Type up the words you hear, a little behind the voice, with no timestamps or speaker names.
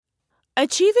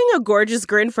Achieving a gorgeous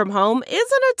grin from home isn't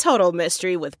a total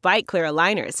mystery with Bite Clear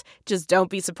aligners. Just don't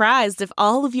be surprised if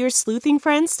all of your sleuthing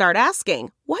friends start asking,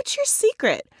 "What's your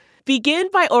secret?" Begin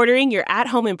by ordering your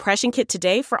at-home impression kit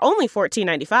today for only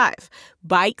 $14.95.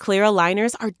 Bite Clear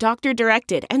aligners are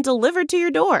doctor-directed and delivered to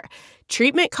your door.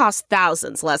 Treatment costs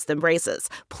thousands less than braces.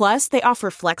 Plus, they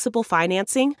offer flexible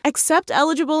financing, accept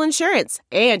eligible insurance,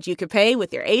 and you can pay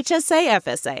with your HSA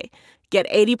FSA. Get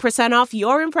 80% off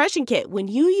your impression kit when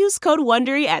you use code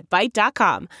WONDERY at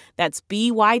Byte.com. That's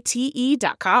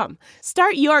BYTE.com.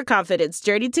 Start your confidence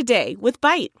journey today with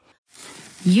Byte.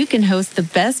 You can host the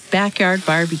best backyard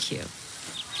barbecue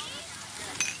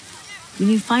when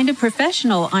you find a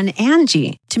professional on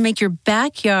Angie to make your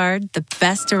backyard the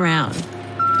best around.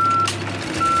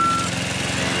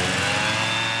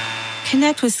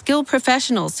 Connect with skilled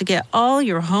professionals to get all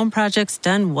your home projects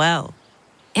done well.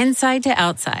 Inside to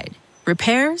outside,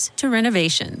 repairs to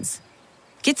renovations.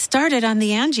 Get started on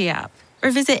the Angie app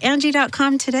or visit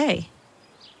Angie.com today.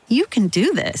 You can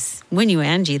do this when you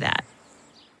Angie that.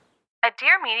 A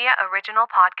Dear Media original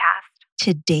podcast.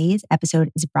 Today's episode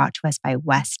is brought to us by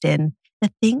Weston.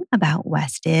 The thing about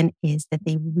Weston is that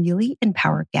they really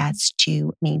empower guests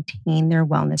to maintain their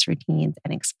wellness routines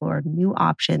and explore new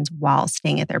options while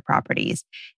staying at their properties.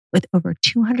 With over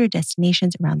 200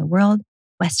 destinations around the world,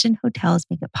 Weston hotels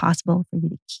make it possible for you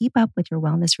to keep up with your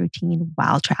wellness routine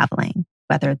while traveling,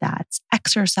 whether that's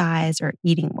exercise or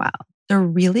eating well. The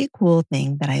really cool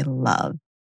thing that I love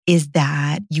is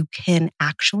that you can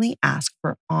actually ask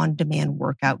for on-demand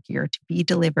workout gear to be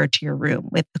delivered to your room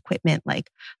with equipment like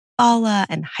Bala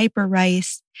and Hyper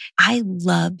Rice. I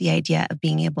love the idea of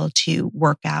being able to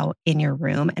work out in your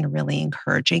room and really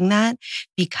encouraging that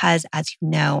because, as you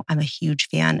know, I'm a huge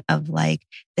fan of like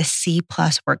the C+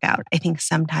 workout. I think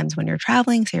sometimes when you're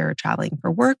traveling, say you're traveling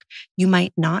for work, you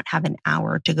might not have an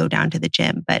hour to go down to the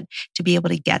gym, but to be able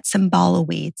to get some Bala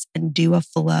weights and do a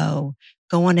flow,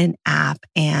 go on an app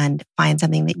and find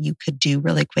something that you could do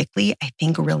really quickly, I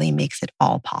think really makes it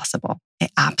all possible. I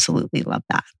absolutely love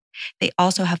that. They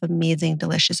also have amazing,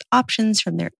 delicious options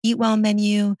from their Eat Well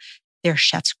menu. Their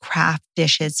chefs craft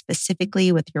dishes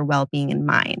specifically with your well-being in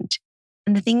mind.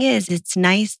 And the thing is, it's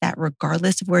nice that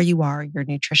regardless of where you are, your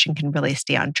nutrition can really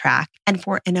stay on track. And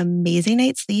for an amazing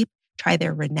night's sleep, try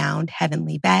their renowned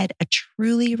Heavenly Bed, a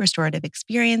truly restorative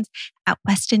experience. At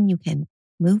Weston, you can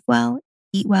move well,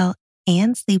 eat well,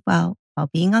 and sleep well while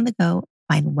being on the go.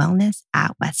 Find wellness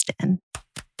at Weston.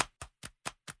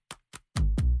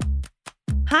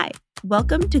 Hi,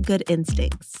 welcome to Good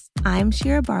Instincts. I'm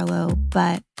Shira Barlow,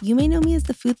 but you may know me as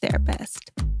the food therapist.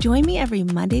 Join me every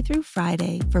Monday through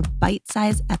Friday for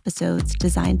bite-sized episodes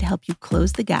designed to help you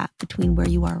close the gap between where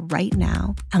you are right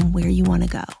now and where you want to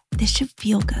go. This should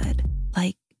feel good,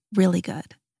 like really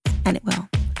good. And it will,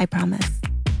 I promise.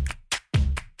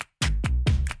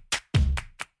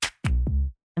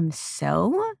 I'm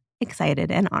so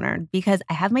excited and honored because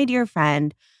I have my dear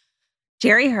friend,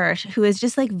 Geri Hirsch, who is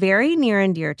just like very near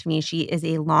and dear to me. She is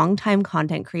a longtime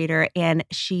content creator and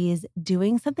she's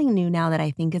doing something new now that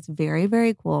I think is very,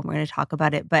 very cool. We're going to talk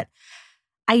about it. But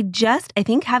I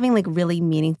think having like really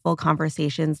meaningful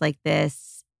conversations like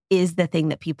this is the thing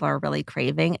that people are really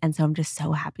craving. And so I'm just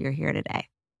so happy you're here today.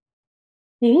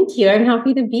 Thank you. I'm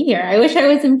happy to be here. I wish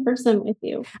I was in person with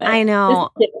you. I know.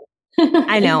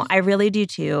 I know. I really do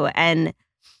too. And,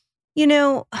 you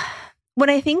know, when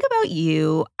I think about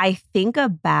you, I think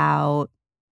about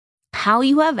how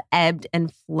you have ebbed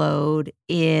and flowed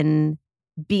in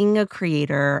being a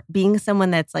creator, being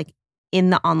someone that's like in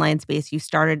the online space. You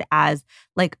started as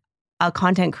like a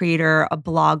content creator, a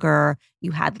blogger.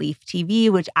 You had Leaf TV,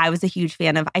 which I was a huge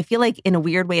fan of. I feel like in a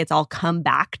weird way, it's all come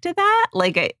back to that.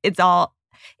 Like it's all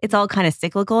kind of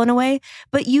cyclical in a way.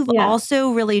 But you've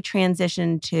also really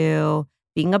transitioned to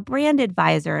being a brand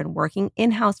advisor and working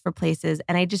in-house for places.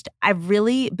 And I've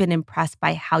really been impressed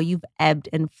by how you've ebbed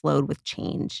and flowed with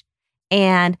change.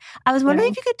 And I was wondering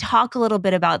if you could talk a little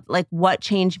bit about like what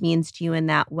change means to you in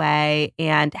that way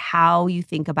and how you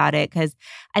think about it. Because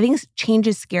I think change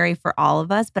is scary for all of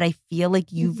us, but I feel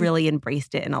like you've really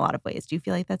embraced it in a lot of ways. Do you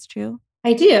feel like that's true?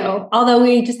 I do. Although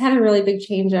we just had a really big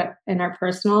change in our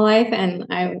personal life and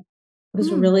it was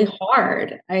really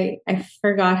hard. I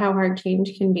forgot how hard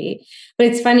change can be. But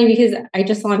it's funny because I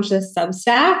just launched this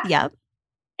Substack. Yep.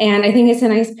 And I think it's a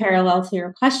nice parallel to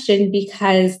your question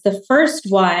because the first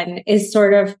one is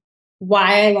sort of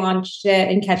why I launched it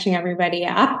and catching everybody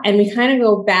up. And we kind of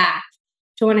go back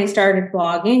to when I started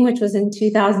blogging, which was in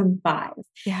 2005.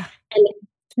 Yeah. And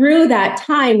through that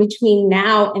time between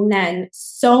now and then,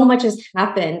 so much has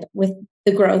happened with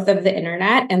the growth of the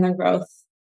internet and the growth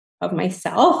of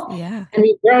myself. Yeah. And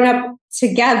we've grown up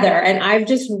together. And I've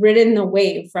just ridden the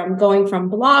wave from going from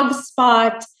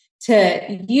Blogspot to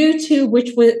YouTube,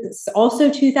 which was also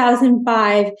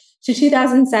 2005 to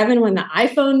 2007 when the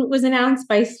iPhone was announced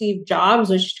by Steve Jobs,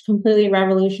 which completely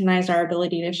revolutionized our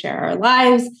ability to share our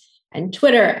lives, and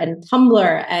Twitter and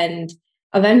Tumblr and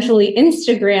eventually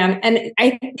Instagram. And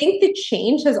I think the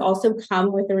change has also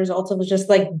come with the results of just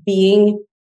like being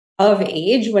of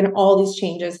age when all these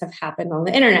changes have happened on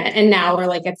the internet. And now we're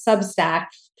like at Substack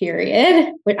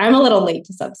period. I'm a little late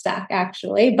to Substack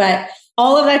actually, but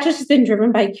all of that just has been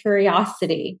driven by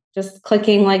curiosity, just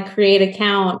clicking like create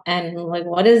account and like,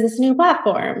 what is this new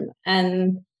platform?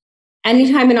 And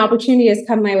anytime an opportunity has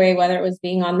come my way, whether it was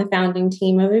being on the founding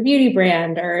team of a beauty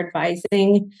brand or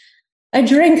advising a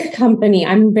drink company,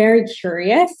 I'm very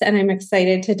curious and I'm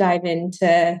excited to dive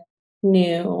into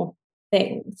new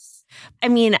things. I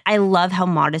mean, I love how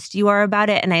modest you are about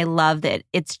it. And I love that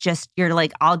it's just, you're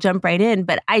like, I'll jump right in.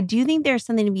 But I do think there's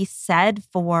something to be said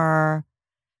for,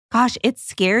 gosh, it's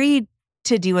scary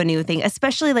to do a new thing,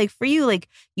 especially like for you, like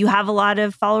you have a lot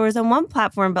of followers on one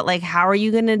platform, but like, how are you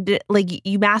going to do, like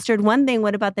you mastered one thing.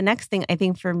 What about the next thing? I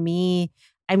think for me,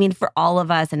 I mean, for all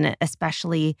of us and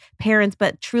especially parents,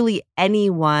 but truly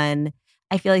anyone,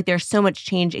 I feel like there's so much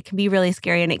change. It can be really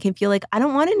scary and it can feel like, I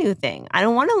don't want a new thing. I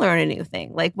don't want to learn a new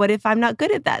thing. Like, what if I'm not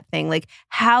good at that thing? Like,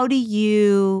 how do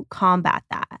you combat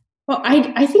that? Well,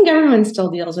 I think everyone still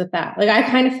deals with that. Like, I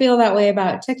kind of feel that way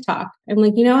about TikTok. I'm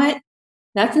like, you know what?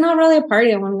 That's not really a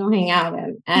party I want to go hang out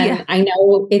in. And I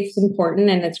know it's important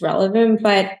and it's relevant,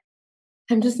 but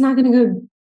I'm just not going to go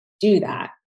do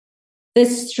that. The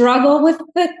struggle with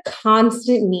the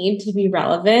constant need to be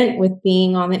relevant with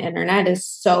being on the internet is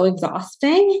so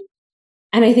exhausting.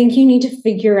 And I think you need to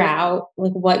figure out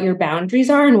like what your boundaries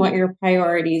are and what your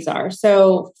priorities are.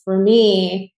 So for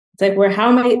me, it's like,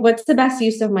 what's the best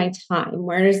use of my time?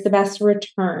 Where is the best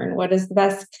return? What is the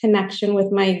best connection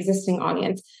with my existing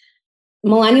audience?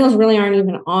 Millennials really aren't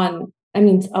even on. I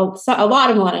mean, a lot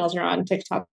of millennials are on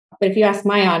TikTok, but if you ask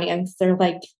my audience, they're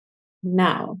like,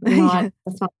 no,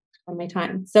 that's not on my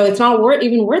time. So it's not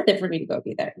even worth it for me to go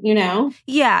be there, you know?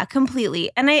 Yeah,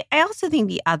 completely. And I also think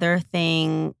the other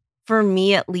thing, for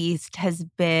me at least, has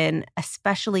been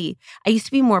especially, I used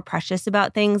to be more precious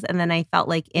about things. And then I felt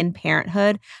like in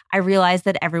parenthood, I realized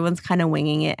that everyone's kind of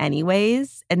winging it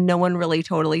anyways. And no one really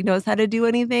totally knows how to do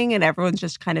anything. And everyone's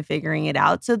just kind of figuring it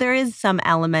out. So there is some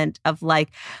element of like,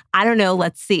 I don't know,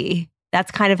 let's see.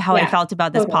 That's kind of how I felt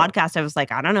about this podcast. I was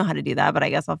like, I don't know how to do that, but I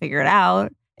guess I'll figure it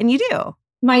out. And you do.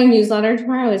 My newsletter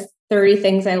tomorrow is 30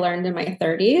 things I learned in my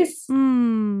 30s.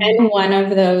 And one of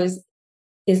those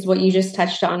is what you just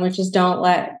touched on, which is don't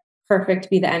let perfect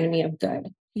be the enemy of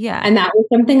good. Yeah. And that was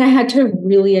something I had to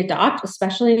really adopt,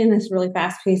 especially in this really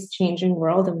fast-paced changing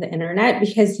world of the internet,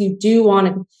 because you do want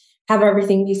to have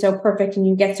everything be so perfect and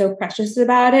you get so precious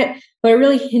about it, but it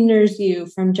really hinders you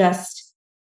from just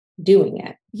doing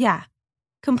it. Yeah.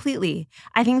 Completely.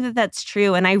 I think that that's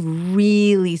true. And I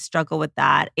really struggle with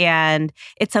that. And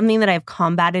it's something that I've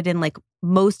combated in like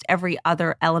most every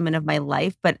other element of my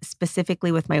life, but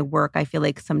specifically with my work, I feel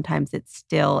like sometimes it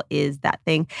still is that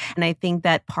thing. And I think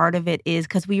that part of it is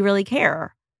because we really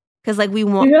care. Because like we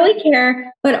really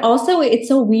care, but also it's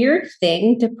a weird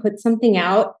thing to put something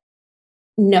out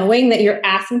knowing that you're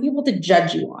asking people to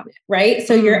judge you on it, right?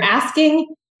 So you're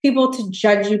asking people to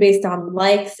judge you based on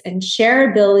likes and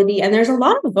shareability. And there's a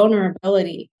lot of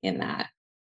vulnerability in that.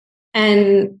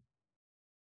 And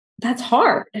that's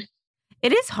hard.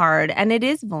 It is hard and it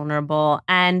is vulnerable.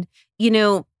 And, you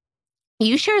know,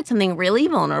 you shared something really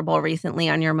vulnerable recently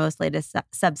on your most latest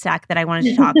Substack that I wanted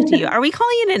to talk to you. Are we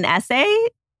calling it an essay?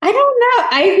 I don't know.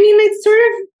 I mean, it's sort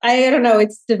of, I don't know.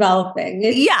 It's developing.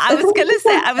 I was going to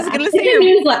say,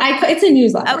 it's a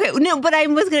newsletter. Okay. No, but I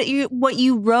was going to, what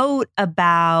you wrote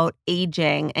about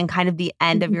aging and kind of the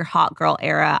end of your hot girl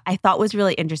era, I thought was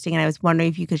really interesting. And I was wondering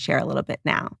if you could share a little bit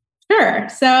now. Sure.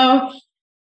 So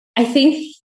I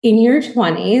think in your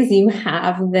 20s, you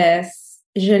have this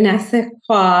je ne sais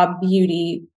quoi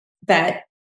beauty that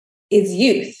is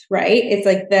youth, right? It's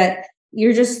like that.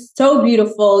 You're just so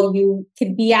beautiful. You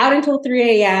could be out until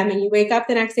 3 a.m. and you wake up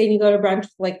the next day and you go to brunch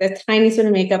with like the tiniest bit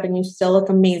of makeup and you still look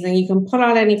amazing. You can put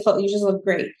on any clothes. You just look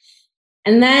great.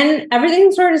 And then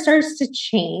everything sort of starts to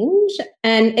change.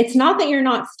 And it's not that you're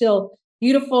not still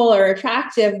beautiful or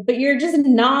attractive, but you're just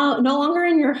no longer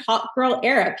in your hot girl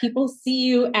era. People see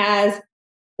you as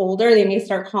older. They may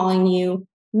start calling you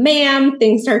ma'am.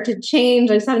 Things start to change.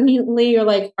 Like suddenly you're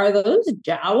like, are those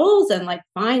jowls and like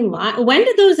fine line? When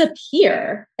did those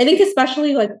appear? I think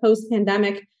especially like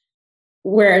post-pandemic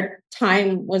where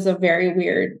time was a very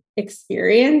weird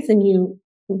experience and you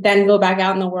then go back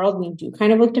out in the world and you do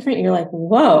kind of look different. You're like,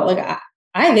 whoa, like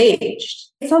I've aged.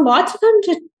 It's a lot to come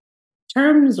to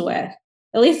terms with.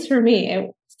 At least for me,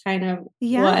 it kind of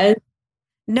was.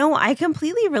 No, I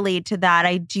completely relate to that.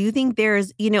 I do think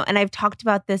there's, and I've talked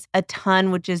about this a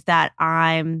ton, which is that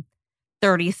I'm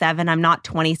 37, I'm not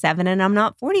 27, and I'm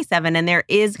not 47. And there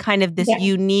is kind of this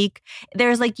unique,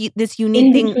 there's like this unique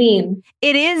in thing. Between.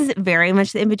 It is very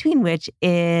much the in between, which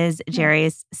is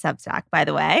Geri's Substack, by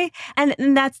the way.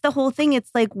 And that's the whole thing.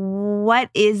 It's like, what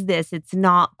is this? It's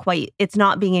not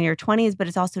being in your 20s, but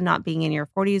it's also not being in your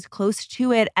 40s, close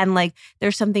to it. And like,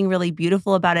 there's something really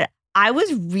beautiful about it. I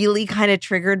was really kind of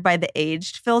triggered by the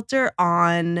aged filter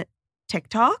on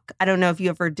TikTok. I don't know if you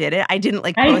ever did it. I didn't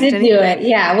post I did do it.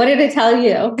 Yeah. What did it tell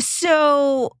you?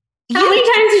 So how many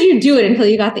times did you do it until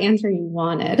you got the answer you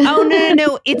wanted? Oh,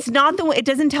 no. It's not the way. It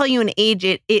doesn't tell you an age.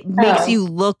 It makes you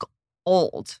look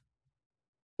old.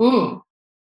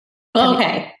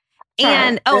 Okay.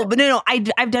 But no.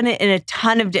 I've done it in a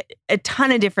ton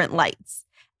of different lights.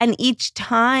 And each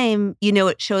time,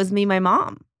 it shows me my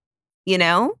mom,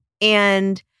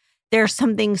 and there's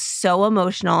something so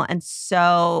emotional and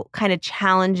so kind of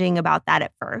challenging about that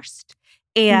at first.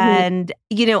 And,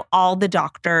 all the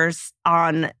doctors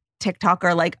on TikTok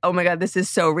are like, oh my God, this is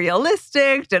so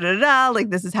realistic, like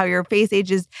this is how your face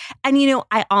ages. And,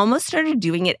 I almost started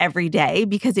doing it every day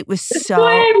because it was That's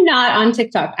why I'm not on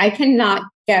TikTok. I cannot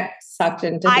get sucked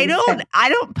into I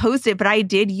don't post it, but I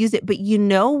did use it. But you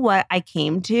know what I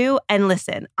came to? And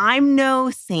listen, I'm no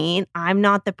saint. I'm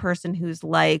not the person who's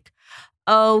like,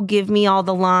 oh, give me all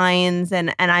the lines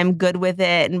and I'm good with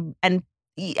it. And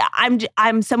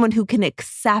I'm someone who can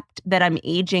accept that I'm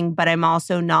aging, but I'm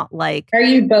also not like. Are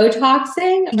you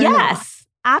Botoxing? Yes,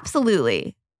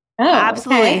 absolutely. Oh,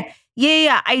 absolutely. Okay.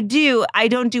 Yeah, I do. I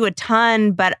don't do a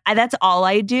ton, but that's all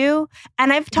I do.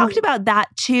 And I've talked about that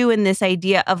too in this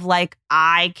idea of like,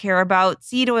 I care about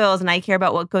seed oils and I care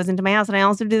about what goes into my house. And I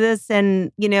also do this.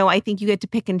 And, I think you get to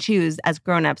pick and choose as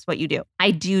grownups what you do.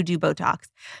 I do Botox.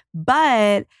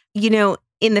 But,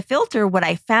 in the filter, what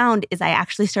I found is I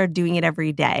actually started doing it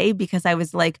every day because I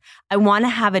was like, I want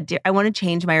to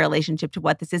change my relationship to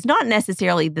what this is. Not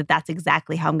necessarily that that's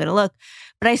exactly how I'm going to look,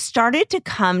 but I started to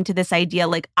come to this idea,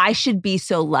 like I should be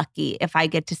so lucky if I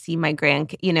get to see my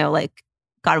like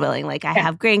God willing, like I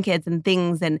have grandkids and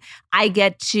things and I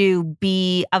get to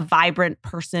be a vibrant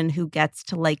person who gets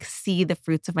to like see the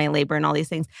fruits of my labor and all these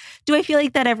things. Do I feel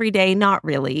like that every day? Not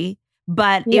really.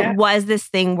 But it was this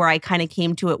thing where I kind of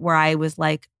came to it where I was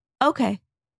like, okay.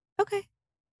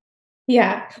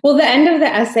 Yeah. Well, the end of the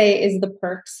essay is the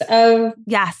perks of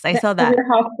yes, I saw that. Your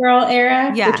hot girl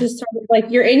era, which is sort of like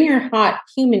you're in your hot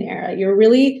human era.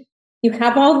 You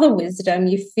have all the wisdom.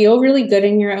 You feel really good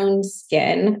in your own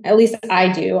skin. At least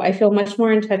I do. I feel much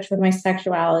more in touch with my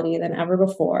sexuality than ever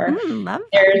before.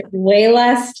 There's way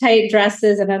less tight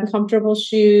dresses and uncomfortable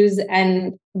shoes.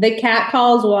 And the cat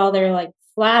calls while they're like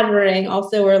flattering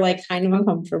also were like kind of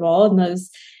uncomfortable. And those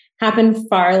happen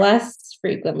far less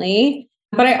frequently.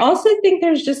 But I also think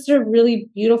there's just a really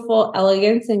beautiful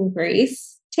elegance and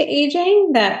grace to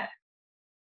aging that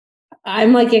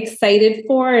I'm like excited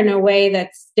for in a way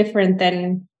that's different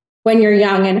than when you're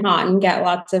young and hot and get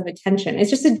lots of attention. It's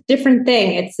just a different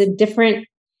thing. It's a different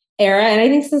era. And I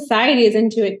think society is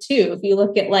into it too. If you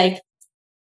look at like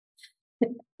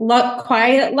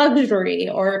quiet luxury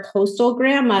or coastal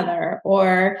grandmother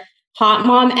or hot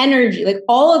mom energy, like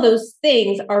all of those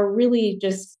things are really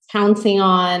just pouncing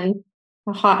on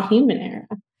a hot human era,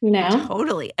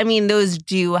 Totally. I mean, those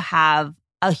do have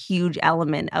a huge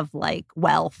element of like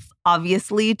wealth,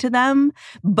 obviously, to them,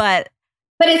 but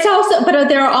it's also, but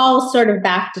they're all sort of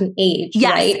backed in age,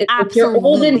 right? Absolutely. If you're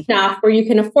old enough where you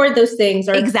can afford those things,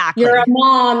 or exactly. You're a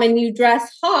mom and you dress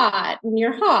hot and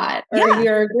you're hot, or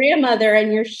you're a grandmother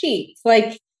and you're chic.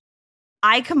 Like,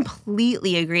 I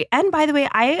completely agree. And by the way,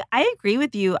 I agree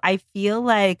with you. I feel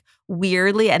like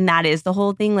weirdly, and that is the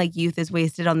whole thing, like youth is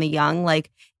wasted on the young, like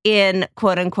in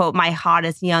quote unquote, my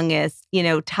hottest, youngest,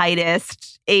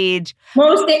 tightest age.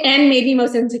 Most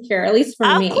insecure, at least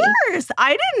for me. Of course.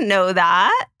 I didn't know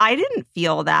that. I didn't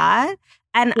feel that.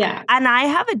 And I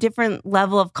have a different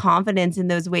level of confidence in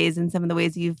those ways, and some of the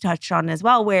ways you've touched on as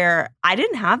well, where I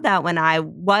didn't have that when I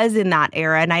was in that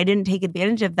era, and I didn't take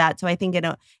advantage of that. So I think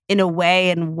in a way,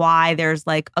 and why there's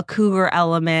like a cougar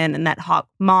element and that hot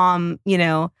mom,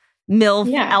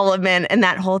 MILF element, and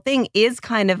that whole thing is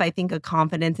kind of, I think, a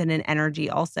confidence and an energy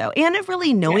also, and of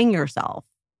really knowing yourself.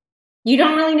 You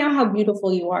don't really know how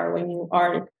beautiful you are when you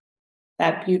are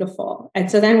that beautiful.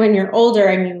 And so then when you're older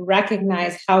and you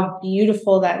recognize how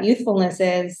beautiful that youthfulness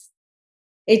is,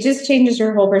 it just changes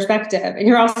your whole perspective. And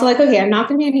you're also like, okay, I'm not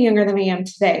going to be any younger than I am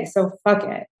today. So fuck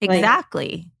it.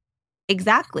 Exactly.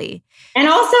 And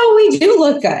also we do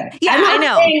look good. Yeah, I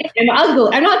know. I'm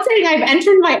ugly. I'm not saying I've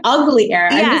entered my ugly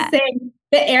era. Yeah. I'm just saying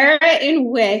the era in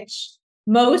which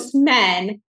most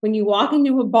men, when you walk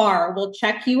into a bar, will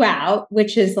check you out,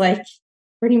 which is like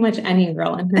pretty much any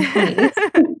girl in her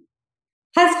 20s,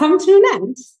 has come to an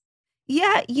end.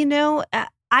 Yeah,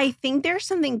 I think there's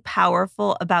something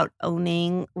powerful about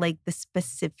owning like the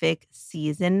specific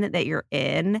season that you're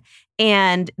in.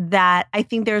 And that I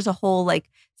think there's a whole like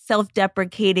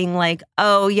self-deprecating, like,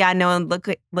 oh yeah, no one look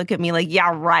at me like,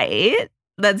 yeah, right.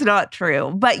 That's not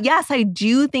true. But yes, I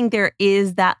do think there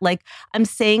is that, like, I'm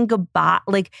saying goodbye.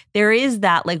 Like, there is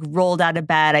that, like, rolled out of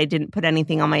bed. I didn't put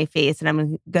anything on my face and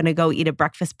I'm going to go eat a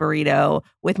breakfast burrito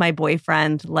with my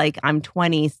boyfriend. Like, I'm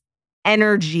 20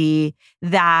 energy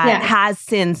that has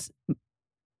since,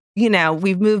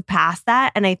 we've moved past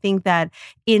that. And I think that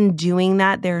in doing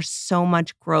that, there's so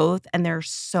much growth and there's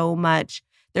so much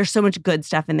good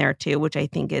stuff in there too, which I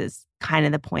think is kind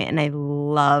of the point. And I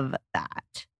love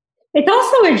that. It's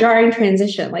also a jarring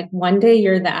transition. Like one day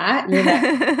you're that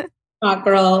hot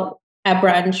girl at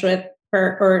brunch with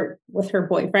her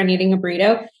boyfriend eating a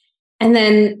burrito. And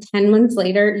then 10 months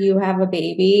later, you have a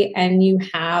baby and you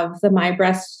have the My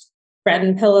Breast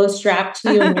bread pillow strapped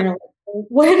to you. And you're like,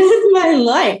 what is my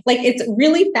life? Like, it's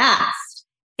really fast.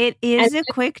 It is a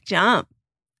quick jump.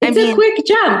 It's a quick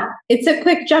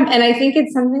jump. And I think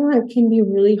it's something that can be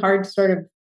really hard to sort of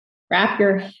wrap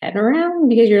your head around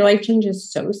because your life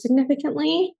changes so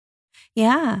significantly.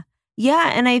 Yeah.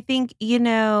 Yeah. And I think,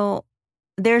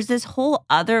 there's this whole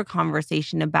other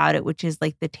conversation about it, which is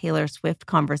like the Taylor Swift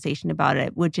conversation about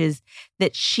it, which is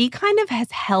that she kind of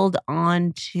has held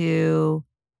on to,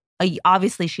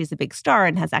 obviously she's a big star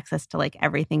and has access to like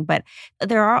everything, but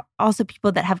there are also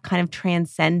people that have kind of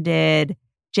transcended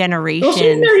generations. Well,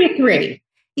 she's 33.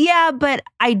 Yeah, but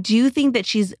I do think that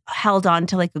she's held on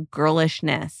to like a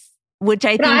girlishness. Which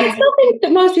I still think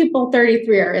that most people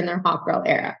 33 are in their hot girl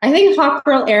era. I think hot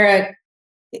girl era.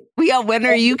 Yeah, when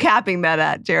are you capping that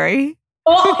at, Geri?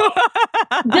 Well,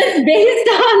 just based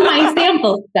on my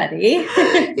sample study.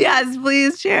 Yes,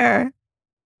 please share.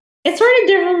 It's sort of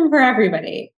different for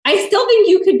everybody. I still think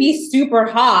you could be super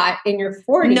hot in your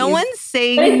 40s. No one's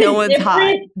saying no one's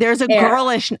hot. There's a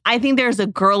girlish. I think there's a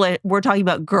girlish. We're talking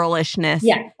about girlishness.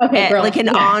 Yeah. Okay. Like an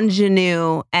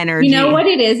ingenue energy. You know what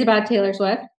it is about Taylor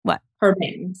Swift? What? Her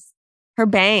bangs. Her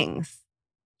bangs.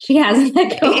 She has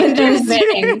like those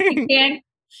bangs.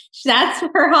 That's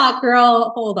her hot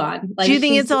girl. Hold on. Like, do you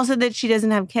think it's also that she doesn't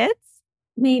have kids?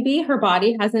 Maybe her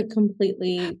body hasn't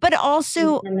completely. But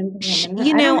also,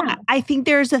 I think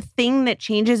there's a thing that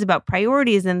changes about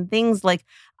priorities and things. Like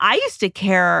I used to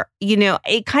care,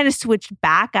 it kind of switched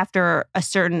back after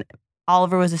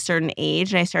Oliver was a certain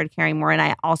age and I started caring more. And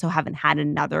I also haven't had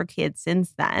another kid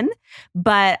since then.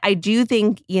 But I do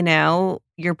think,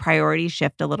 your priorities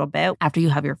shift a little bit after you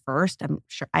have your first. I'm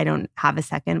sure I don't have a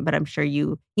second, but I'm sure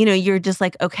you're just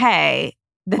like, okay.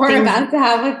 We're about to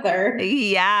have a third.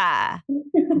 Yeah.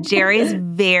 Geri's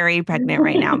very pregnant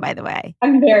right now, by the way.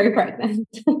 I'm very pregnant.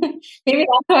 Maybe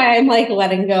that's why I'm like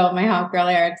letting go of my hot girl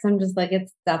era because I'm just like,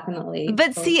 it's definitely.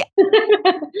 But see,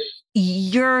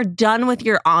 you're done with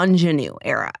your ingenue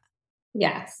era.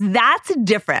 Yes. That's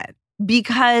different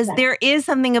because there is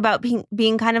something about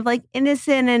being kind of like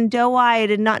innocent and doe-eyed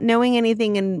and not knowing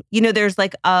anything. And, there's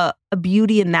like a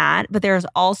beauty in that. But there's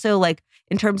also like,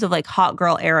 in terms of like hot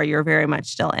girl era, you're very much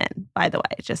still in, by the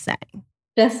way, just saying.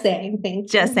 Just saying. Thank you.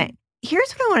 Just saying.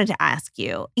 Here's what I wanted to ask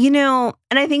you, and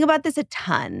I think about this a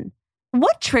ton.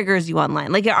 What triggers you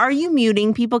online? Like, are you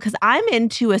muting people? Because I'm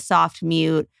into a soft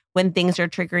mute when things are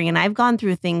triggering. And I've gone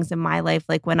through things in my life,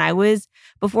 like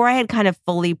before I had kind of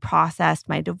fully processed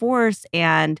my divorce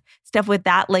and stuff with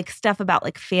that, like stuff about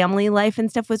like family life and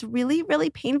stuff was really, really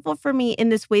painful for me in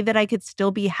this way that I could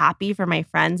still be happy for my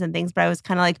friends and things. But I was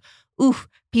kind of like, oof,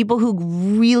 people who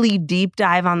really deep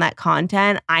dive on that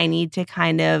content, I need to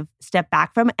kind of step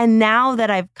back from. And now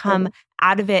that I've come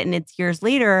out of it and it's years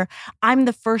later, I'm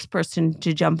the first person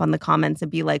to jump on the comments and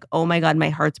be like, oh my God,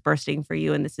 my heart's bursting for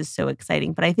you. And this is so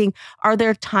exciting. But I think, are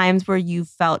there times where you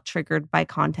felt triggered by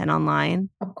content online?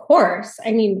 Of course.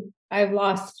 I mean, I've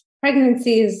lost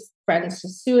pregnancies, friends to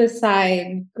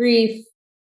suicide, grief.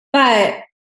 But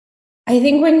I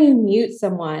think when you mute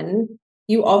someone,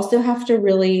 you also have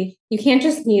to you can't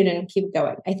just mute and keep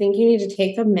going. I think you need to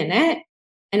take a minute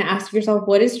and ask yourself,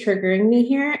 what is triggering me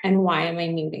here and why am I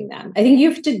muting them? I think you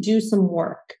have to do some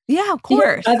work. Yeah, of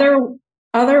course.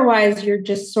 Otherwise, you're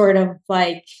just sort of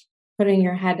like putting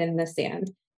your head in the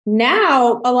sand.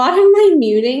 Now, a lot of my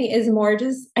muting is more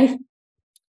just,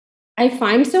 I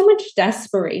find so much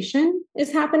desperation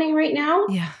is happening right now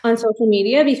on social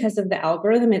media because of the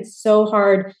algorithm. It's so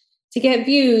hard to get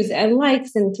views and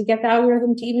likes and to get the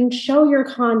algorithm to even show your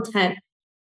content.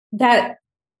 That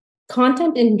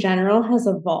content in general has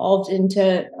evolved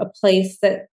into a place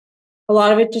that a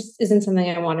lot of it just isn't something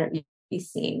I want to be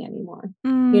seeing anymore.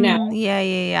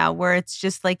 Yeah. Where it's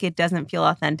just like, it doesn't feel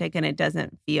authentic and it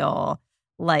doesn't feel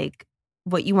like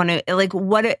what you want to, like,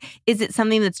 is it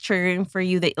something that's triggering for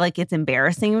you that like it's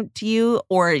embarrassing to you,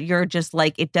 or you're just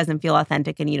like, it doesn't feel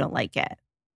authentic and you don't like it?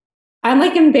 I'm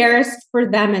like embarrassed for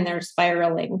them and they're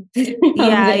spiraling.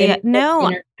 Yeah.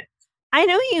 No, I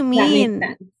know what you mean. That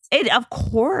makes sense. It, of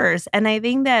course. And I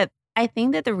think that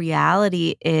the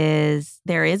reality is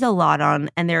there is a lot on,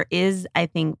 and there is, I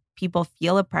think people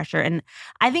feel a pressure. And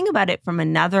I think about it from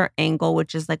another angle,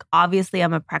 which is like, obviously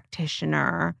I'm a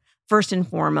practitioner. First and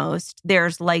foremost,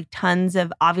 there's like tons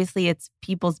of, obviously it's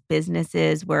people's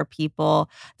businesses where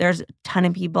there's a ton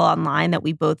of people online that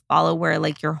we both follow where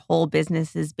like your whole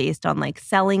business is based on like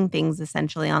selling things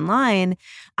essentially online.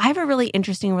 I have a really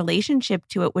interesting relationship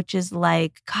to it, which is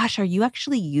like, gosh, are you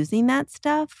actually using that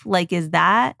stuff? Like, is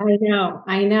that? I know.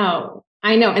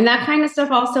 And that kind of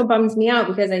stuff also bums me out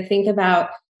because I think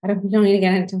about, we don't need to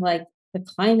get into like the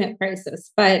climate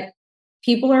crisis, but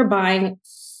people are buying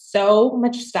so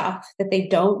much stuff that they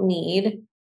don't need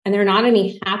and they're not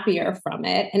any happier from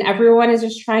it. And everyone is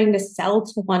just trying to sell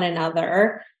to one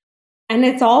another. And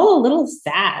it's all a little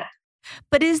sad.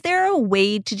 But is there a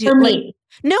way to do for me?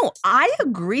 No, I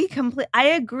agree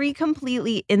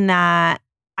completely in that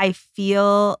I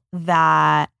feel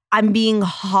that I'm being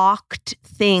hawked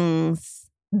things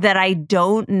that I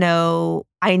don't know.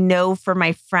 I know for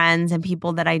my friends and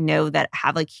people that I know that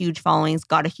have like huge followings,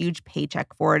 got a huge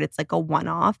paycheck for it. It's like a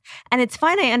one-off. And it's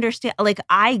fine. I understand. Like,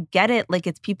 I get it. Like,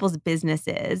 it's people's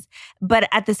businesses. But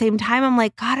at the same time, I'm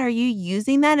like, God, are you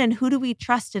using that? And who do we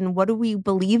trust? And what are we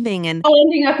believing? And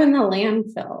ending up in the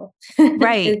landfill.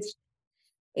 Right.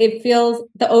 It feels,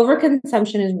 the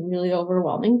overconsumption is really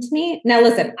overwhelming to me. Now,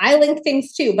 listen, I link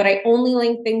things too, but I only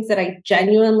link things that I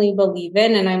genuinely believe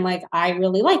in. And I'm like, I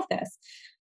really like this.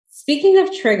 Speaking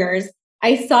of triggers,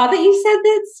 I saw that you said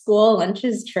that school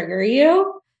lunches trigger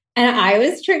you. And I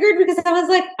was triggered because I was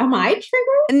like, am I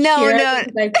triggered? No.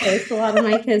 I post a lot of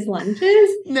my kids' lunches.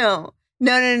 No. Do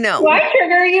I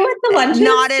trigger you with the lunches?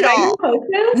 Not at all.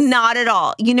 Not at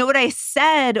all. You know what I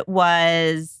said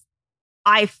was,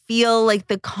 I feel like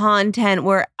the content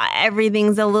where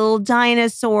everything's a little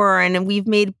dinosaur and we've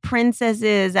made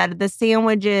princesses out of the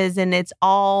sandwiches and it's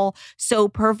all so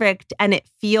perfect. And it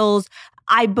feels,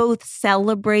 I both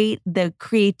celebrate the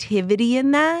creativity in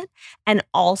that. And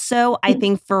also I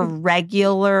think for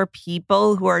regular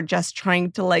people who are just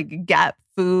trying to like get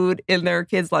food in their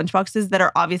kids' lunchboxes that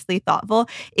are obviously thoughtful,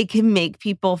 it can make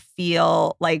people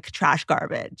feel like trash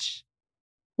garbage.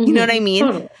 You know what I mean?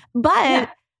 Totally.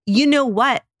 But you know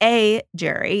what?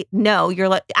 Geri, no, you're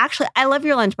like, actually, I love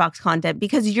your lunchbox content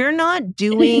because you're not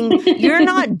doing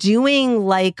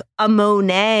like a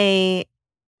Monet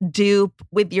dupe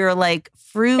with your like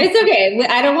fruit. It's okay.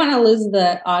 I don't want to lose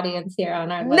the audience here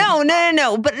on our list.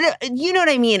 No. But you know what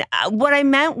I mean? What I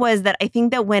meant was that I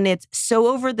think that when it's so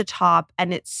over the top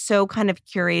and it's so kind of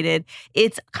curated,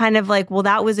 it's kind of like, well,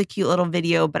 that was a cute little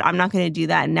video, but I'm not going to do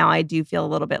that. And now I do feel a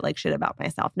little bit like shit about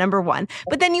myself, number one.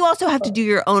 But then you also have to do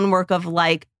your own work of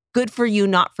like, good for you,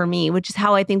 not for me, which is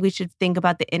how I think we should think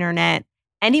about the internet.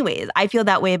 Anyways, I feel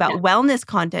that way about wellness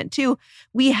content too.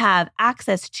 We have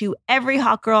access to every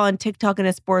hot girl on TikTok and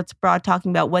a sports bra talking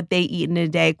about what they eat in a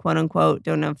day, quote unquote.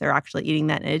 Don't know if they're actually eating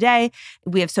that in a day.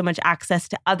 We have so much access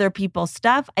to other people's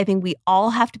stuff. I think we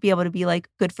all have to be able to be like,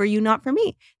 good for you, not for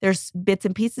me. There's bits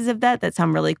and pieces of that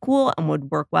sound really cool and would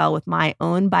work well with my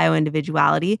own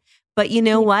bio-individuality. But you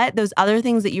know what? Those other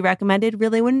things that you recommended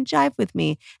really wouldn't jive with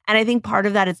me. And I think part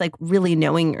of that is like really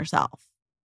knowing yourself.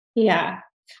 Yeah.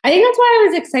 I think that's why I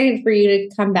was excited for you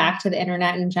to come back to the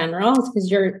internet in general, because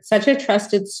you're such a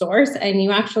trusted source and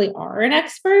you actually are an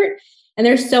expert. And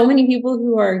there's so many people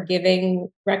who are giving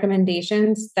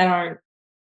recommendations that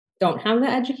don't have the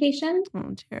education.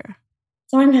 Oh dear.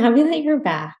 So I'm happy that you're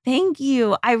back. Thank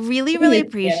you. I really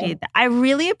appreciate that. I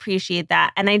really appreciate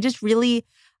that. And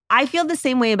I feel the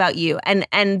same way about you. And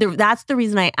that's the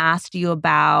reason I asked you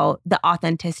about the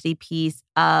authenticity piece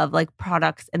of like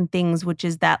products and things, which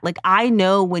is that like, I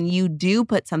know when you do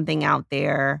put something out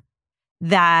there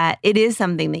that it is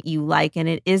something that you like and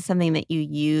it is something that you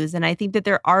use. And I think that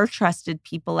there are trusted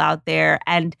people out there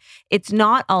and it's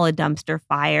not all a dumpster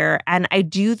fire. And I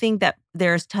do think that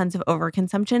there's tons of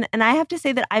overconsumption. And I have to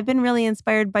say that I've been really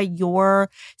inspired by your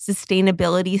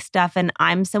sustainability stuff. And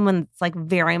I'm someone that's like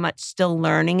very much still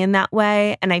learning in that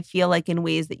way. And I feel like in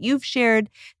ways that you've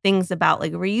shared things about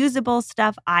like reusable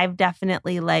stuff, I've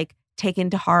definitely like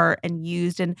taken to heart and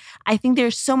used. And I think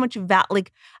there's so much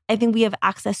I think we have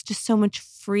access to so much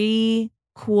free,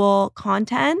 cool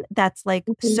content that's like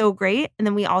so great. And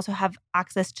then we also have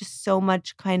access to so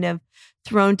much kind of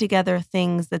thrown together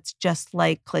things that's just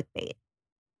like clickbait.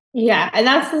 Yeah. And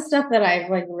that's the stuff that I've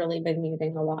like really been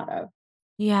using a lot of.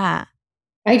 Yeah.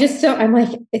 I'm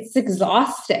like, it's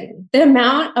exhausting. The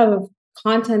amount of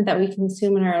content that we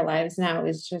consume in our lives now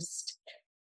is just,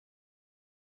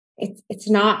 it's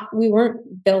not, we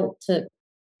weren't built to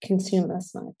consume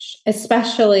this much,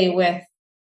 especially with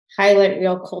highlight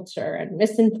reel culture and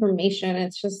misinformation.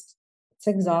 It's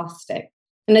exhausting.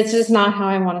 And it's just not how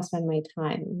I want to spend my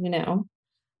time, you know?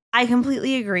 I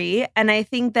completely agree. And I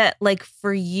think that like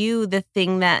for you, the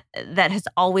thing that has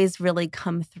always really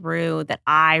come through that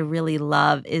I really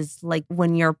love is like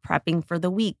when you're prepping for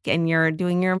the week and you're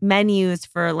doing your menus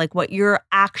for like what you're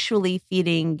actually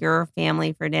feeding your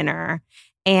family for dinner.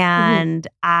 And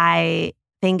I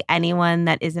think anyone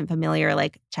that isn't familiar,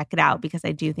 like check it out because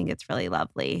I do think it's really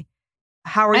lovely.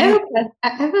 How are you? I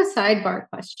have a sidebar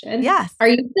question. Yes. Are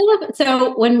you still,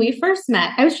 so when we first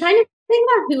met, I was trying to think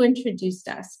about who introduced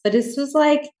us, but this was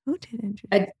like Who did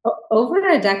introduce? Over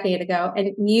a decade ago,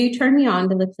 and you turned me on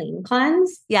to the Clean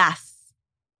Cleanse. Yes.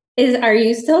 Are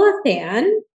you still a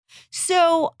fan?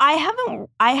 So I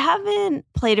haven't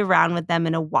played around with them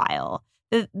in a while.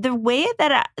 The way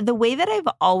that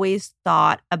I've always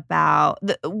thought about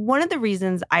one of the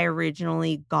reasons I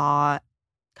originally got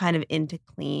kind of into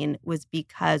clean was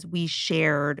because we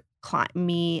shared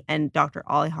me and Dr.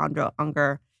 Alejandro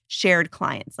Unger shared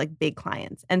clients, like big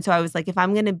clients. And so I was like, if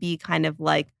I'm going to be kind of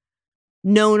like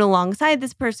known alongside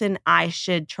this person, I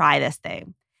should try this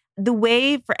thing. The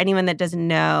way for anyone that doesn't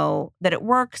know that it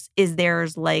works is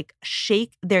there's like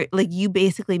you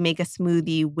basically make a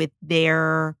smoothie with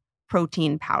their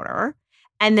protein powder.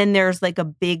 And then there's like a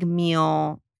big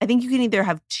meal. I think you can either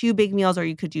have 2 big meals or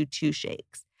you could do 2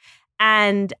 shakes.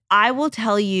 And I will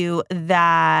tell you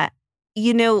that,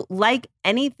 you know, like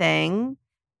anything,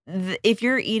 if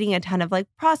you're eating a ton of like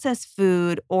processed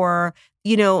food or,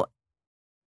 you know,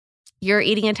 you're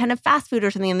eating a ton of fast food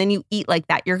or something, and then you eat like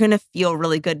that, you're going to feel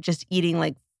really good just eating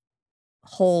like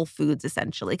whole foods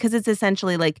essentially. Because it's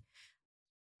essentially like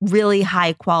really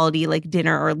high quality like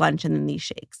dinner or lunch and then these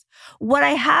shakes. What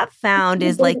I have found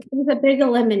is like there's a big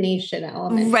elimination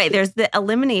element. Right. There's the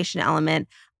elimination element.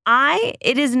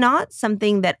 It is not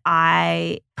something that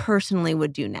I personally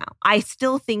would do now. I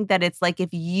still think that it's like if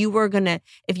you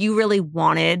really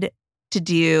wanted to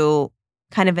do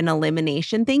kind of an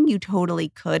elimination thing, you totally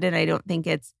could. And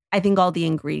I think all the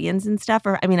ingredients and stuff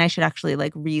I should actually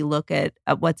like relook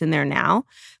at what's in there now.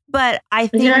 But I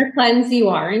think— Is there a cleanse you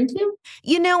are into?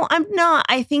 You know, I'm not.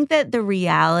 I think that the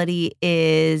reality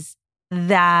is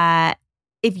that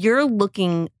if you're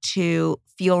looking to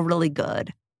feel really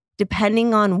good,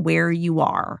 depending on where you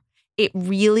are, it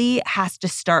really has to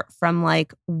start from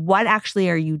like, what actually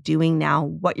are you doing now?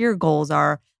 What your goals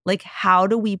are? Like, how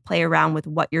do we play around with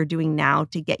what you're doing now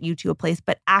to get you to a place,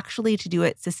 but actually to do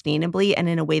it sustainably and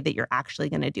in a way that you're actually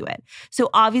going to do it? So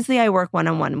obviously I work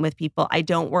one-on-one with people. I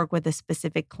don't work with a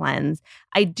specific cleanse.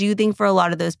 I do think for a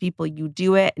lot of those people, you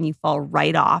do it and you fall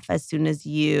right off as soon as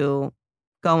you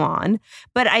go on.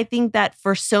 But I think that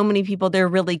for so many people, they're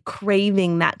really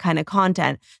craving that kind of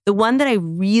content. The one that I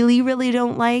really, really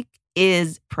don't like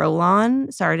is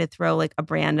Prolon. Sorry to throw like a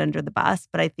brand under the bus,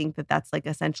 but I think that that's like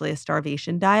essentially a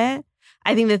starvation diet.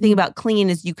 I think the thing about clean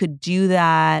is you could do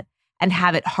that and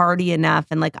have it hearty enough.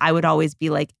 And like, I would always be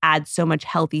like, add so much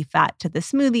healthy fat to the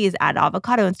smoothies, add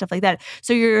avocado and stuff like that.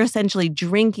 So you're essentially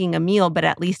drinking a meal, but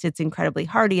at least it's incredibly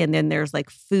hearty. And then there's like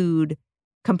food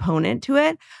component to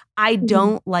it. I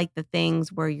don't like the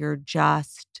things where you're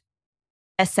just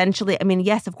essentially,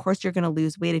 yes, of course you're going to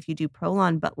lose weight if you do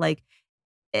Prolon, but like,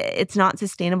 it's not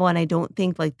sustainable. And I don't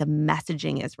think like the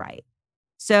messaging is right.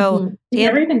 So I've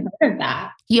never even heard of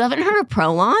that. You haven't heard of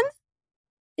Prolon?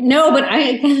 No, but I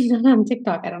am on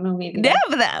TikTok. I don't know. Maybe. No,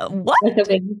 what? Like a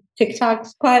big TikTok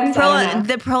cleanse.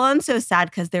 The Prolon's so sad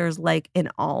because there's like an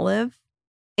olive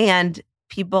and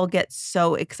people get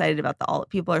so excited about the olive.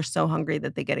 People are so hungry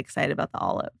that they get excited about the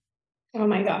olive. Oh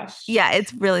my gosh. Yeah,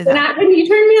 it's really when you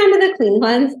turned me on to the clean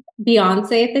cleanse,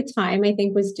 Beyonce at the time, I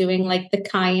think, was doing like the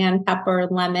cayenne pepper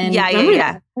lemon. Yeah.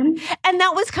 That? And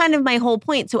that was kind of my whole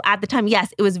point. So at the time,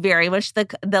 yes, it was very much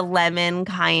the lemon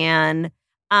cayenne.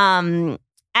 And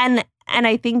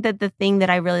I think that the thing that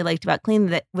I really liked about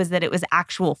clean was that it was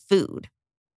actual food.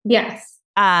 Yes.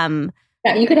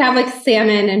 Yeah, you could have like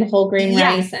salmon and whole grain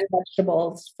rice and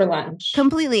vegetables for lunch.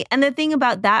 Completely. And the thing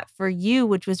about that for you,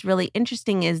 which was really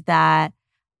interesting, is that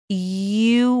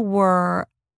you were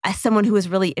someone who was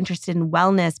really interested in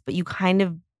wellness, but you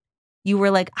were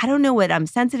like, I don't know what I'm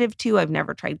sensitive to. I've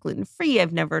never tried gluten-free.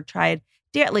 I've never tried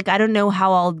dairy. Like, I don't know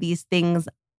how all these things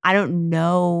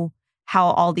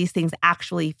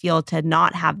actually feel to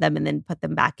not have them and then put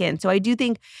them back in. So I do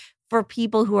think for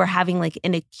people who are having like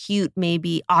an acute,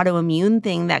 maybe autoimmune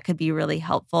thing, that could be really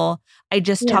helpful. I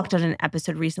just talked on an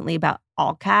episode recently about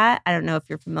ALCAT. I don't know if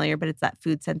you're familiar, but it's that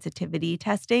food sensitivity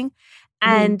testing.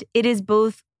 And it is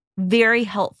both very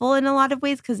helpful in a lot of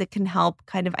ways because it can help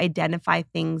kind of identify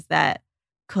things that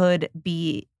could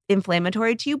be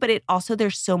inflammatory to you, but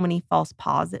there's so many false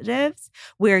positives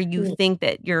where you think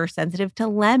that you're sensitive to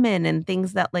lemon and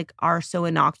things that like are so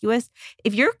innocuous.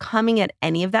 If you're coming at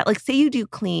any of that, like say you do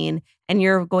clean and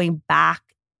you're going back,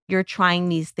 you're trying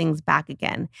these things back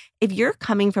again. If you're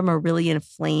coming from a really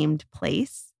inflamed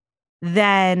place,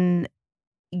 then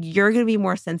you're going to be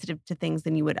more sensitive to things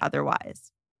than you would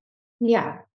otherwise.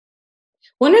 Yeah.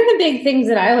 One of the big things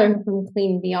that I learned from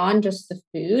Clean beyond just the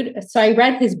food. So I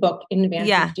read his book in advance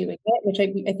of doing it, which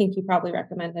I think you probably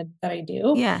recommended that I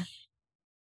do. Yeah.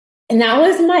 And that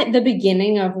was the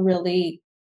beginning of really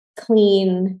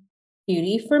clean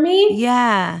beauty for me.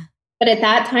 Yeah. But at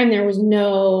that time, there was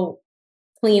no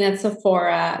clean at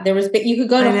Sephora. You could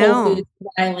go to Whole Foods and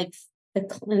buy like the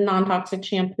non-toxic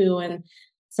shampoo and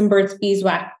some Burt's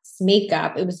Beeswax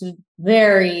makeup. It was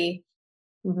very,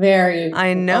 very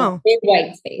big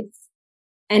white space.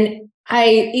 And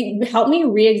it helped me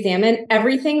re-examine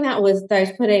everything that I was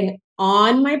putting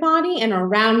on my body and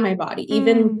around my body.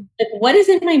 Even what is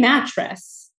in my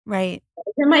mattress? Right.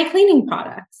 What are my cleaning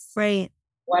products? Right.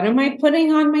 What am I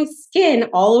putting on my skin,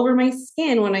 all over my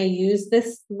skin when I use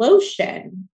this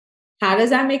lotion? How does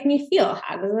that make me feel?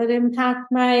 How does it impact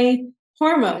my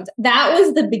hormones? That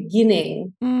was the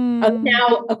beginning of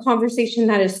now a conversation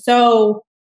that is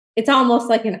it's almost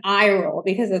like an eye roll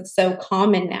because it's so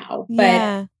common now.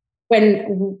 But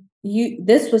when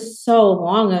this was so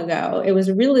long ago, it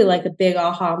was really like a big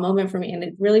aha moment for me. And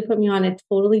it really put me on a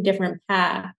totally different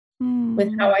path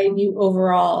with how I view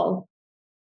overall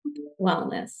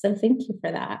wellness. So thank you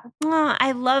for that. Oh,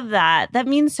 I love that. That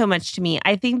means so much to me.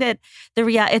 I think that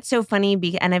it's so funny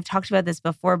and I've talked about this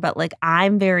before, but like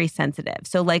I'm very sensitive.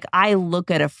 So like I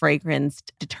look at a fragrance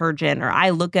detergent or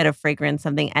I look at a fragrance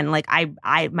something and like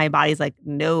my body's like,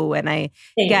 no. And I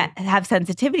have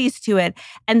sensitivities to it.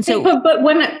 And so, but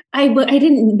when I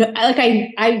didn't like,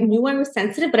 I knew I was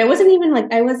sensitive, but I wasn't even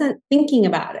like, I wasn't thinking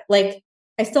about it. Like,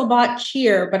 I still bought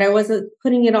cheer, but I wasn't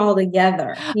putting it all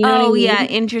together. You know what I mean? Yeah.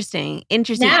 Interesting.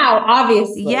 Now,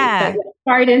 obviously. Yeah. But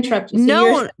sorry to interrupt you. So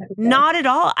no, not at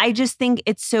all. I just think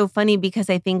it's so funny because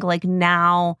I think like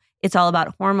now it's all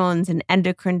about hormones and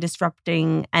endocrine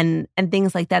disrupting and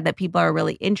things like that people are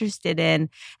really interested in.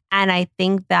 And I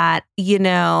think that,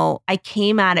 I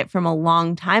came at it from a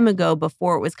long time ago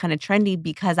before it was kind of trendy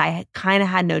because I kind of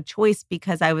had no choice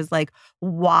because I was like,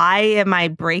 why am I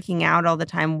breaking out all the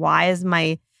time? Why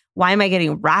am I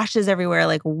getting rashes everywhere?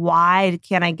 Like, why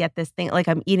can't I get this thing? Like,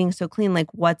 I'm eating so clean, like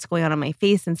what's going on my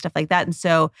face and stuff like that. And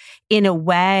so in a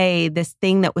way, this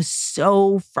thing that was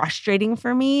so frustrating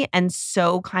for me and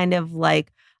so kind of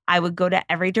like, I would go to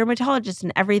every dermatologist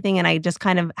and everything. And I just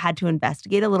kind of had to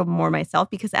investigate a little more myself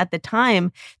because at the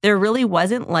time there really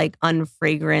wasn't like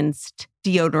unfragranced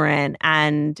deodorant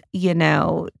and,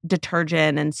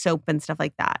 detergent and soap and stuff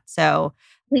like that. So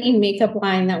clean makeup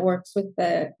line that works with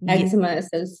the Eczema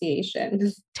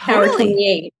Association. Totally. Tower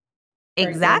 28.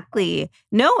 Exactly.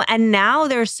 No, and now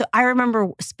I remember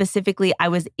specifically I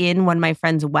was in one of my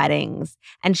friend's weddings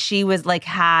and she was like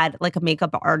had like a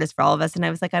makeup artist for all of us and I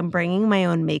was like, I'm bringing my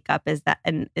own makeup. Is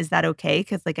that okay?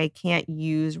 Because like I can't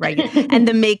use regular. And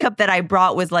the makeup that I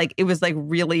brought was like it was like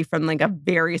really from like a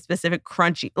very specific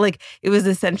crunchy, like it was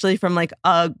essentially from like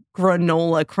a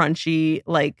granola crunchy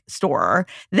like store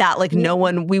that like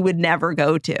we would never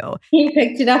go to. You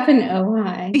picked it up in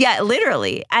OI. Yeah,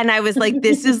 literally. And I was like,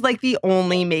 this is like the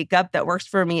only makeup that works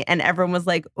for me. And everyone was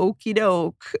like, okie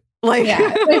doke. Like,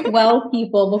 yeah, it's like well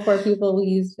people before people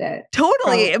used it.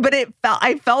 Totally. Probably. But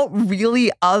I felt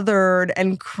really othered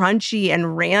and crunchy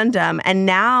and random. And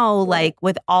now, like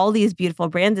with all these beautiful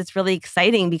brands, it's really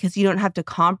exciting because you don't have to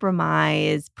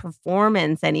compromise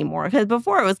performance anymore. Because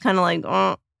before it was kind of like,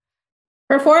 oh.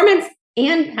 Performance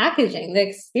and packaging, the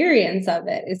experience of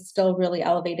it is still really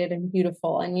elevated and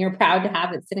beautiful. And you're proud to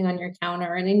have it sitting on your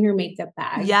counter and in your makeup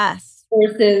bag. Yes.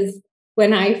 Versus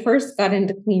when I first got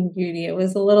into clean beauty, it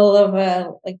was a little of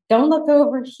a like, don't look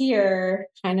over here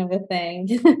kind of a thing.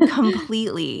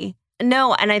 Completely.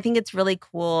 No, and I think it's really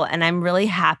cool. And I'm really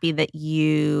happy that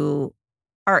you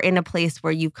are in a place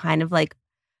where you kind of like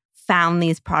found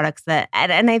these products that,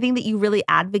 and I think that you really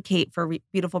advocate for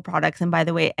beautiful products. And by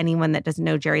the way, anyone that doesn't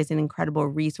know, Geri is an incredible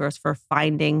resource for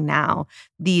finding now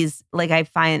these, like I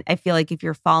feel like if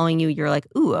you're following you, you're like,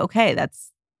 ooh, okay,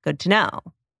 that's good to know.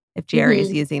 If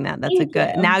Geri's using that, that's Thank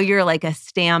you. now you're like a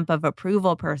stamp of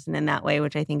approval person in that way,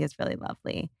 which I think is really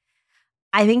lovely.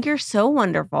 I think you're so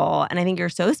wonderful and I think you're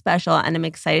so special and I'm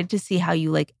excited to see how you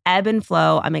like ebb and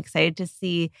flow. I'm excited to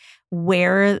see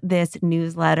where this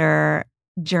newsletter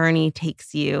journey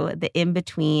takes you, the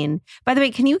in-between. By the way,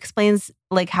 can you explain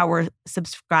like how we're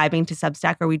subscribing to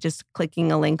Substack? Are we just clicking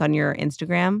a link on your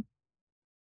Instagram?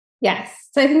 Yes.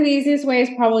 So I think the easiest way is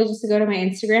probably just to go to my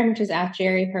Instagram, which is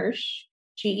 @Geri Hirsch.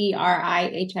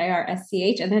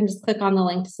 GeriHirsch, and then just click on the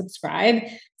link to subscribe.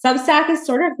 Substack is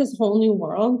sort of this whole new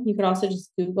world. You could also just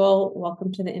Google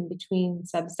 "Welcome to the In-Between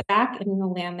Substack" and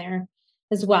you'll land there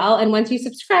as well. And once you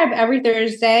subscribe every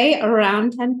Thursday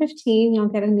around 10:15, you'll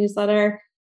get a newsletter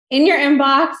in your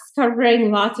inbox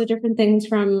covering lots of different things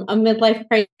from a midlife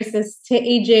crisis to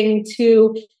aging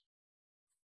to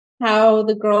how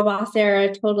the girl boss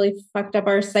era totally fucked up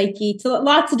our psyche to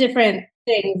lots of different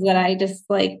things that I just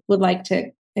like would like to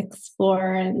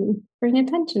explore and bring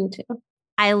attention to.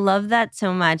 I love that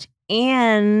so much.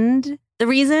 And the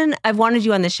reason I've wanted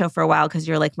you on this show for a while, because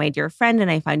you're like my dear friend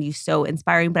and I find you so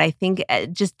inspiring, but I think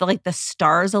just like the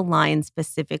stars align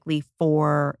specifically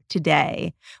for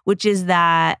today, which is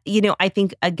that, you know, I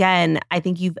think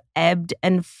you've ebbed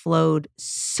and flowed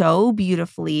so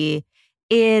beautifully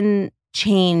in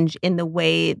change in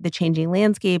the changing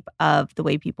landscape of the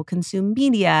way people consume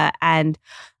media and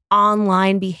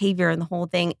online behavior and the whole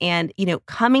thing. And, you know,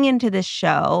 coming into this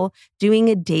show, doing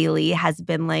a daily has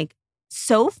been like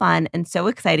so fun and so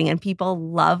exciting. And people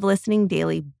love listening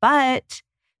daily, but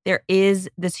there is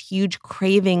this huge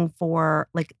craving for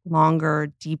like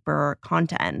longer, deeper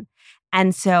content.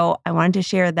 And so I wanted to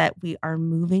share that we are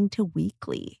moving to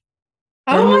weekly.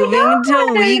 We're moving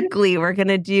to weekly. We're going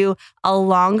to do a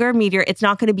longer meteor. It's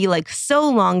not going to be like so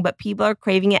long, but people are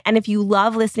craving it. And if you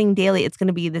love listening daily, it's going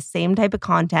to be the same type of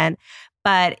content.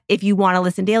 But if you want to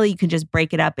listen daily, you can just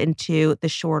break it up into the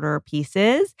shorter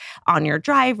pieces on your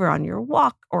drive or on your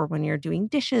walk or when you're doing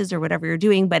dishes or whatever you're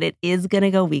doing. But it is going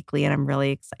to go weekly and I'm really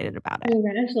excited about it.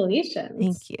 Congratulations.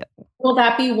 Thank you. Will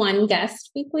that be one guest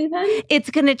weekly then?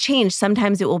 It's going to change.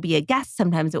 Sometimes it will be a guest.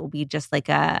 Sometimes it will be just like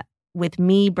with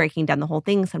me breaking down the whole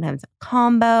thing, sometimes a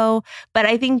combo. But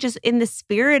I think just in the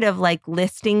spirit of like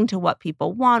listening to what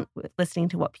people want, listening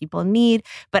to what people need.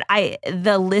 But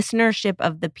the listenership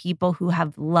of the people who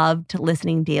have loved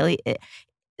listening daily,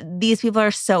 these people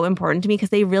are so important to me because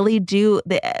they really do.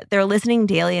 They're listening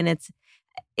daily, and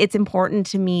it's important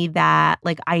to me that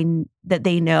that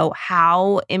they know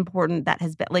how important that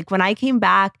has been. Like when I came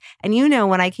back, and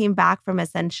when I came back from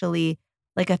essentially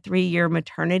like a 3-year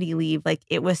maternity leave, like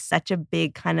it was such a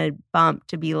big kind of bump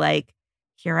to be like,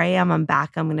 here I am, I'm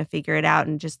back, I'm going to figure it out.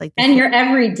 And just like, and you're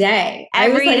every day.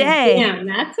 Every day. Damn,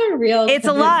 that's a real, it's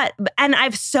a lot. And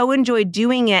I've so enjoyed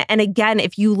doing it. And again,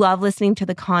 if you love listening to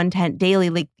the content daily,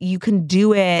 like you can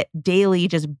do it daily,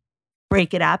 just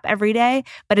break it up every day,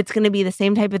 but it's going to be the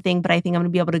same type of thing. But I think I'm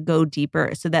going to be able to go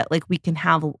deeper so that like we can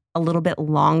have a little bit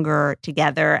longer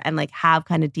together and like have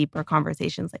kind of deeper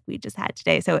conversations like we just had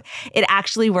today. So it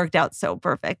actually worked out so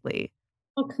perfectly.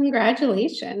 Well,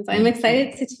 congratulations. I'm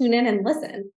excited to tune in and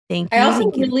listen. Thank you. I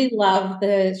also really love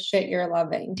the shit you're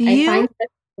loving. Do you? I find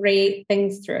great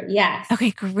things through it. Yes.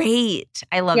 Okay, great.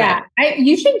 I love it.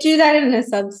 You should do that in a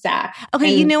Substack.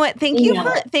 Okay, you know what? Thank you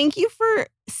for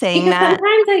saying because that.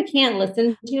 Sometimes I can't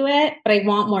listen to it, but I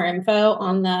want more info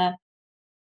on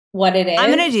what it is. I'm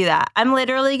going to do that. I'm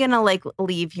literally going to like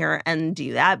leave here and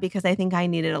do that because I think I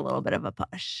needed a little bit of a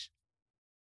push.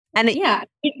 And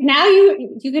now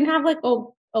you can have like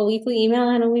a weekly email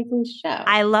and a weekly show.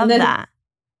 I love that.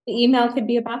 The email could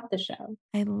be about the show.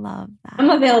 I love that.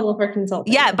 I'm available for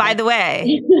consulting. Yeah, by the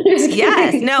way.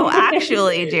 Yes. No,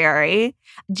 actually, Geri,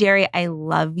 I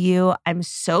love you. I'm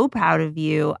so proud of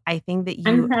you. I think that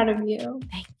I'm proud of you.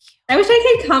 Thank you. I wish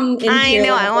I could come into I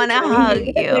know. I want to hug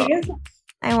you. you.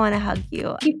 I want to hug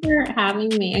you. Thank you for having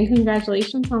me, and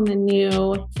congratulations on the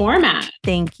new format.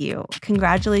 Thank you.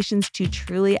 Congratulations to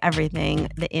truly everything.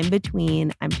 The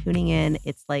in-between, I'm tuning in.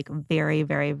 It's like very,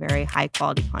 very, very high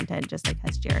quality content, just like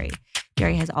has Geri.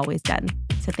 Geri has always done.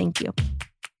 So thank you.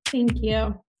 Thank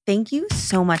you. Thank you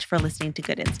so much for listening to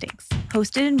Good Instincts,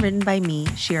 hosted and written by me,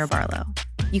 Shira Barlow.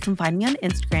 You can find me on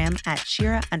Instagram at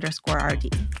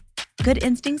Shira_RD. Good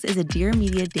Instincts is a Dear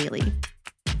Media daily.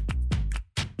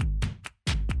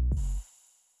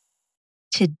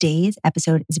 Today's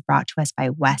episode is brought to us by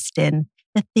Westin.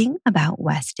 The thing about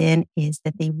Westin is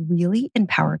that they really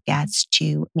empower guests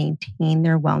to maintain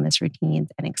their wellness routines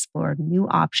and explore new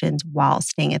options while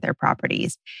staying at their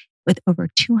properties. With over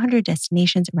 200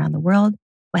 destinations around the world,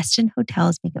 Westin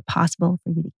hotels make it possible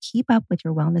for you to keep up with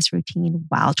your wellness routine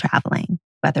while traveling,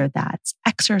 whether that's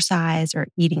exercise or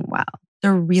eating well.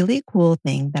 The really cool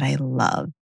thing that I love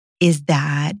is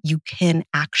that you can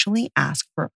actually ask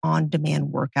for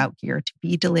on-demand workout gear to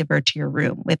be delivered to your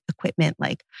room with equipment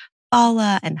like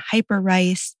Bala and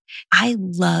Hyperrice. I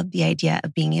love the idea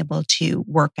of being able to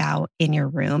work out in your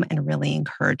room and really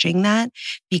encouraging that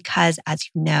because, as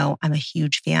you know, I'm a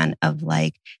huge fan of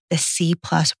like the C+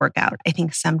 workout. I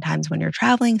think sometimes when you're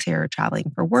traveling, say you're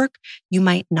traveling for work, you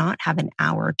might not have an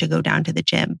hour to go down to the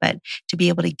gym, but to be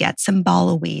able to get some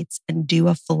Bala weights and do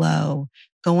a flow,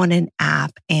 go on an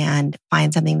app and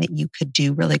find something that you could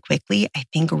do really quickly, I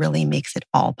think really makes it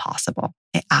all possible.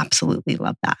 I absolutely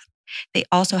love that. They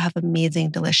also have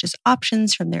amazing, delicious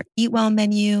options from their Eat Well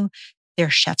menu. Their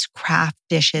chefs craft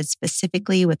dishes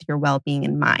specifically with your well-being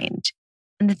in mind.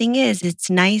 And the thing is, it's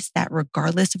nice that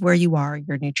regardless of where you are,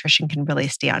 your nutrition can really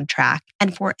stay on track.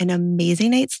 And for an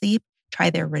amazing night's sleep, try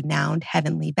their renowned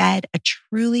Heavenly Bed, a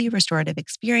truly restorative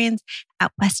experience.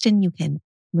 At Westin, you can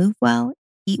move well,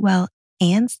 eat well,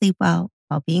 and sleep well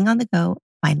while being on the go.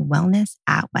 Find wellness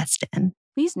at Westin.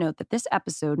 Please note that this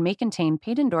episode may contain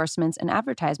paid endorsements and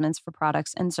advertisements for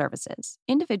products and services.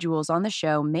 Individuals on the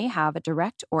show may have a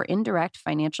direct or indirect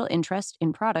financial interest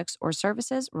in products or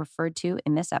services referred to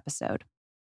in this episode.